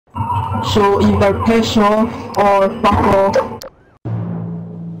So either piss off or fuck off.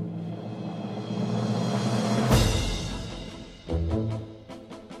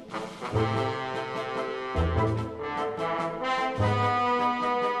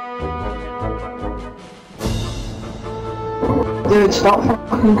 Dude, stop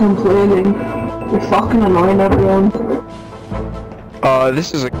fucking complaining. You're fucking annoying everyone.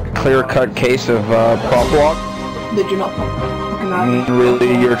 This is a clear-cut case of prop walk. Did you not fucking act?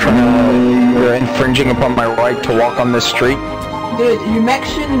 Really, you're infringing upon my right to walk on this street? Dude, you're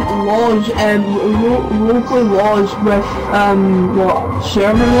mixing laws, local laws with, what,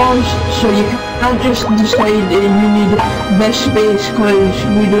 server laws, so you can't just decide you need this space because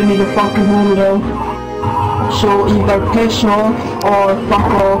we don't need a fucking home now. So either piss off or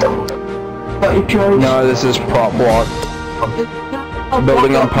fuck off, but your choice. No, this is prop walk.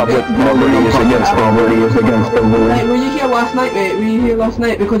 Building on public property is against the rule. Right, were you here last night, mate? Were you here last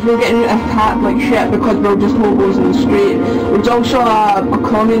night? Because we're getting attacked like shit because we're just hobos in the street. There was also a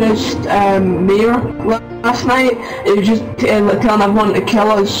communist mayor last night. It was just telling everyone to kill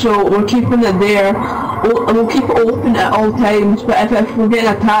us, so we're keeping it there. We'll keep it open at all times, but if we're getting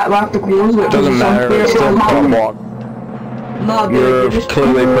attacked, we'll have to close it. Doesn't matter, it's still prop walk. No, dude, you're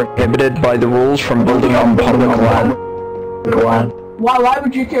clearly prohibited by the rules from building on public land. Why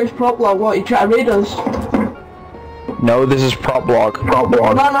would you care it's prop law? What, you try to raid us? No, this is prop walk. No,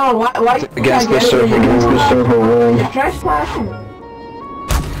 why it's against the server rules. You're trespassing.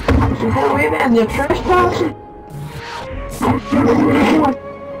 So go away then, you're trespassing.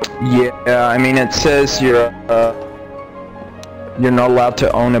 Yeah, I mean it says you're not allowed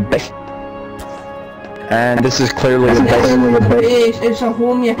to own a base. And this is clearly a base. It's a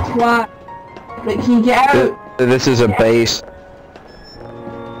home, you twat. Like, can you get out? This is a base.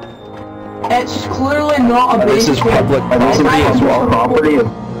 It's clearly not a base. This is public property as well.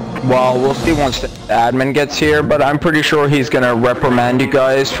 Well, we'll see once the admin gets here, but I'm pretty sure he's gonna reprimand you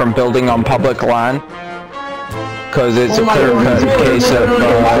guys from building on public land. Because it's a clear-cut case of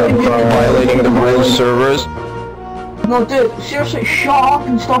violating the rules servers. No, dude, seriously, shut up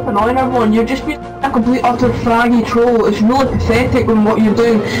and stop annoying everyone. You're just being a complete utter faggy troll. It's really pathetic in what you're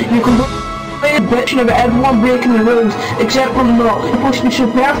doing. You're completely bitching about everyone breaking the rules, except for not. You're supposed to be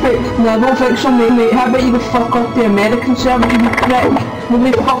so perfect. No, I don't think so, mate. How about you go fuck up the American server, you prick?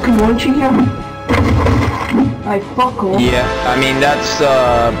 Nobody fucking wants you here. I fuck off. Yeah, I mean that's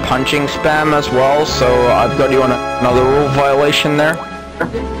punching spam as well, so I've got you on another rule violation there.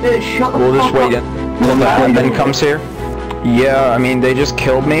 Dude, shut the we'll fuck just wait up. until the admin comes here. Yeah, I mean they just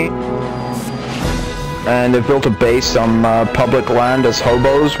killed me. And they built a base on public land as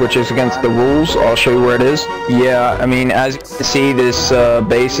hobos, which is against the rules. I'll show you where it is. Yeah, I mean as you can see, this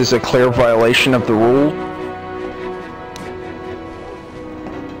base is a clear violation of the rule.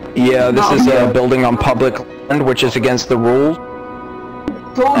 Yeah, this is a building on public land, which is against the rules.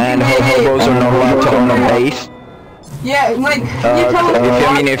 And hobos are not allowed to own a base. Yeah, like, you tell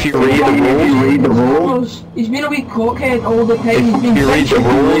him if you read the rules, he's been a wee cockhead all the time. If you read the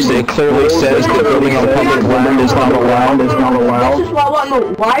rules, it clearly says that building on public land is not allowed. This is what I want to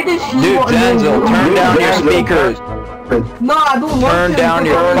know. Why does he Dude, Denzel, turn down your speakers. No, I don't want to. Turn down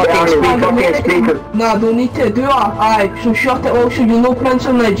your fucking speaker. No, I don't need to do that. Aye, so shut it off. So you're no Prince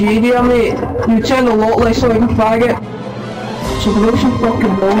of Nigeria, mate. You sound a lot less like a faggot. So there some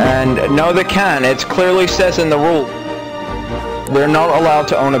fucking wrong. And no, they can. It clearly says in the rule. They're not allowed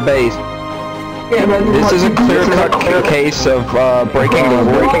to own a base. Yeah, this is a clear-cut case of breaking the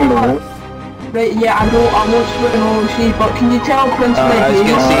rule. Right, yeah, I won't swear in all the sea, but can you tell Prince of Nigeria?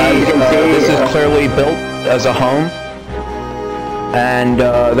 As you can see, this is clearly built as a home. And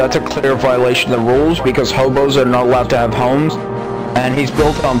that's a clear violation of the rules because hobos are not allowed to have homes. And he's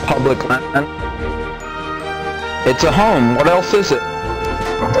built on public land. It's a home, what else is it?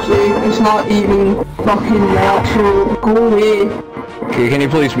 See, it's not even fucking that, so go away. Okay, can you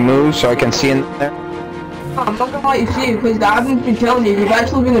please move so I can see in there? I'm not gonna let you see it because the admin's been telling you you've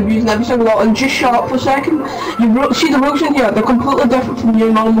actually been abusing every single lot, and just shut up for a second. See the rules in here, they're completely different from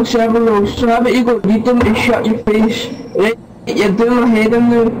your normal server rules, so how about you go read them and shut your face, right? You're doing my head in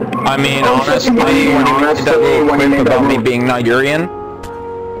there. I mean, honestly, when you made that little clip about me being Nigerian,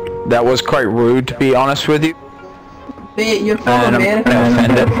 that was quite rude, to be honest with you. Mate, you're from America.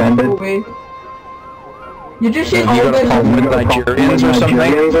 I'm offended. You just said all you got a problem with Nigerians or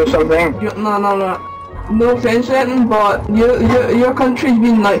something? No. No offense or anything, but your country's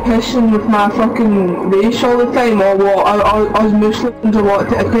been like pissing with my fucking race all the time, or what? Us Muslims or what?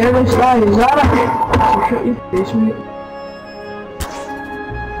 To a terrorist guy, is that it? So shut your face, mate.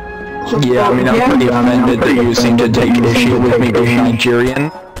 So, yeah, I mean, I'm pretty offended that you seem to take issue with me being Nigerian.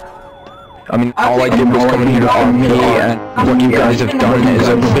 I mean, all I did was come here to RP, and what you guys have done is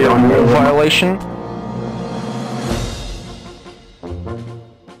a clear rule violation.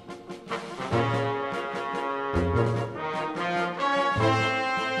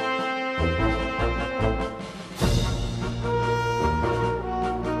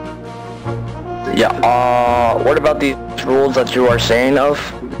 Yeah, what about these rules that you are saying of?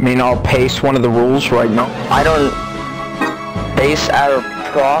 I mean, I'll paste one of the rules right now. I don't base out of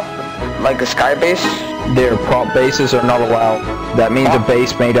prop, like a sky base? Their prop bases are not allowed. That means a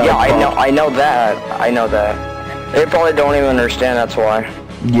base made out of prop. Yeah, I know that. They probably don't even understand, that's why.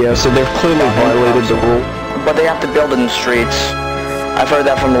 Yeah, so they've clearly violated the rule. But they have to build in the streets. I've heard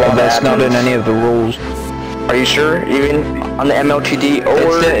that from a lot of That's not in admins. any of the rules. Are you sure? Even on the MLTD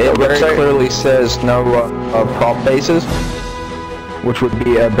or It very website? clearly says no prop bases, which would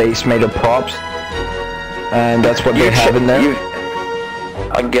be a base made of props, and that's what they have in there.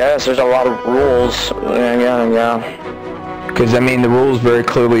 I guess there's a lot of rules. Yeah. Because I mean, the rules very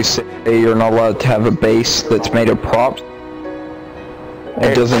clearly say you're not allowed to have a base that's made of props.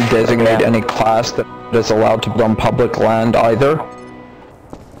 It doesn't designate any class that is allowed to be on public land either.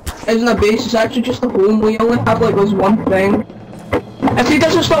 Isn't a base, it's actually just a home. We only have like this one thing. If he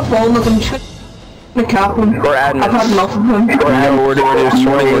doesn't stop following us, I'm just gonna cap him. I've had enough of him. No, we're just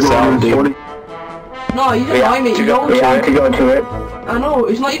sorting this out, dude. No, you don't mind me. You don't have to go to it. I know,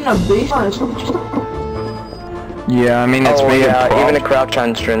 it's not even a base, man. It's just Yeah, I mean, it's made of props. Even a crouch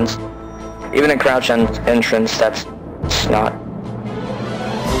entrance. Even a crouch entrance, that's not.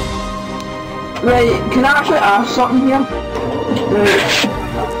 Right, can I actually ask something here? Right.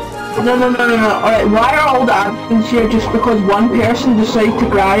 No. Alright, why are all the admins here just because one person decided to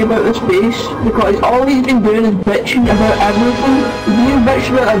cry about this base? Because all he's been doing is bitching about everything. He's been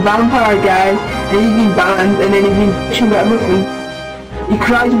bitching about a vampire guy, and he's been banned, and then he's been bitching about everything. He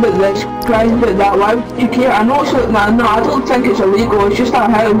cries about this, cries about that. Why would you care? I know it's like, no, I don't think it's illegal. It's just a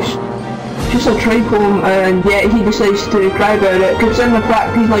house. Just a tribe home, and yet he decides to cry about it. Considering the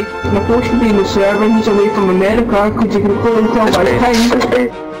fact he's like supposed to be in the server, he's away from America, because you can clearly tell by his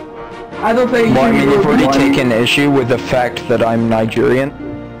time. I don't think well, I mean, you've already taken issue with the fact that I'm Nigerian.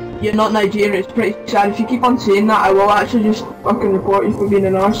 You're not Nigerian, it's pretty sad. If you keep on saying that, I will actually just fucking report you for being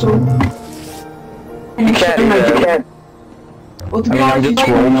an arsehole. You can't. Well, to I be mean, I'm honest, just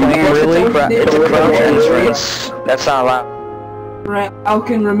role-playing, really? It's a crouch entrance. That's not allowed. Right, I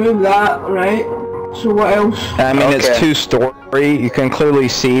can remove that, right? So what else? I mean, it's two-story. You can clearly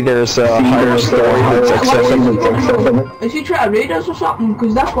see there's a higher story that's accessible. Is he trying to raid us or something?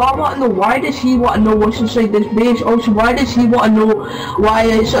 Because that's what I want to know. Why does he want to know what's inside this base? Also, why does he want to know why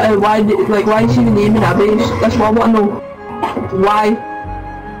it's why is he naming a base? That's what I want to know. Why?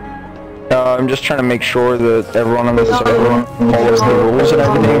 I'm just trying to make sure that everyone on the server follows the rules and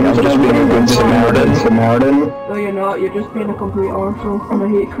everything. I'm just being a good Samaritan. No, you're not. You're just being a complete arsehole, and I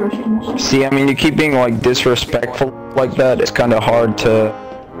hate Christians. See, I mean, you keep being like disrespectful like that. It's kind of hard to.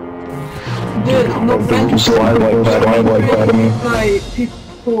 Dude, no offense. Slide like that. I mean. Like,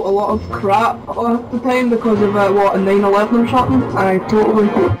 people a lot of crap all the time because of what, a 9/11 or something. I totally.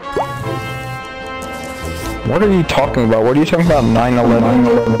 What are you talking about? What are you talking about?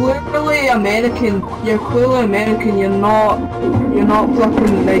 9/11. You're clearly American. You're clearly American. You're not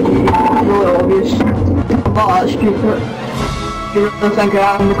flipping Nigerian. It's really obvious. I'm not that stupid. You really think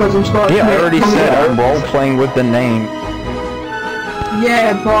I am because I'm Scottish? Yeah, I already said I'm role-playing with the name.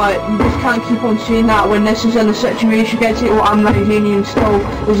 Yeah, but you just can't keep on saying that when this is in a situation. You can't say, oh, I'm Nigerian still.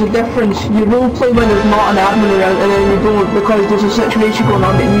 There's a difference. You roleplay when there's not an admin around, and then you don't because there's a situation going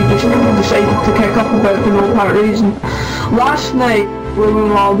on that you just decided to kick up about for no apparent reason. Last night,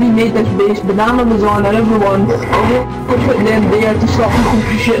 we made this base, Banana was on and everyone, we put them there to stop people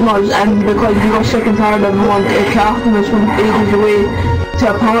from shitting us, and because we got sick and tired of everyone capping us from ages away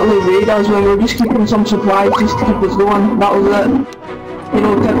to apparently raid us when we were just keeping some supplies just to keep us going. That was it. You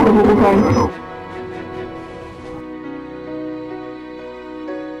know, typical whole thing.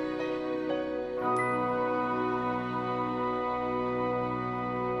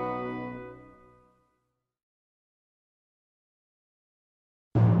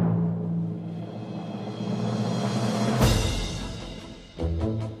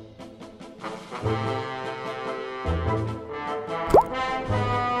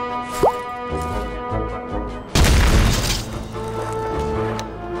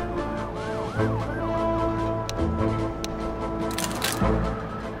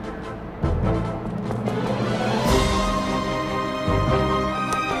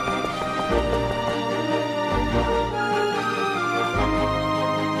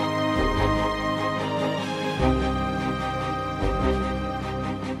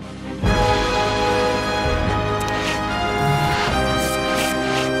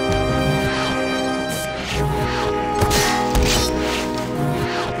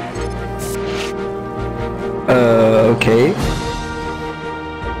 Okay.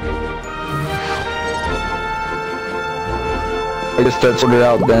 I guess that's sorted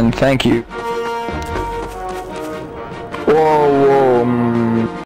out then, thank you. Whoa,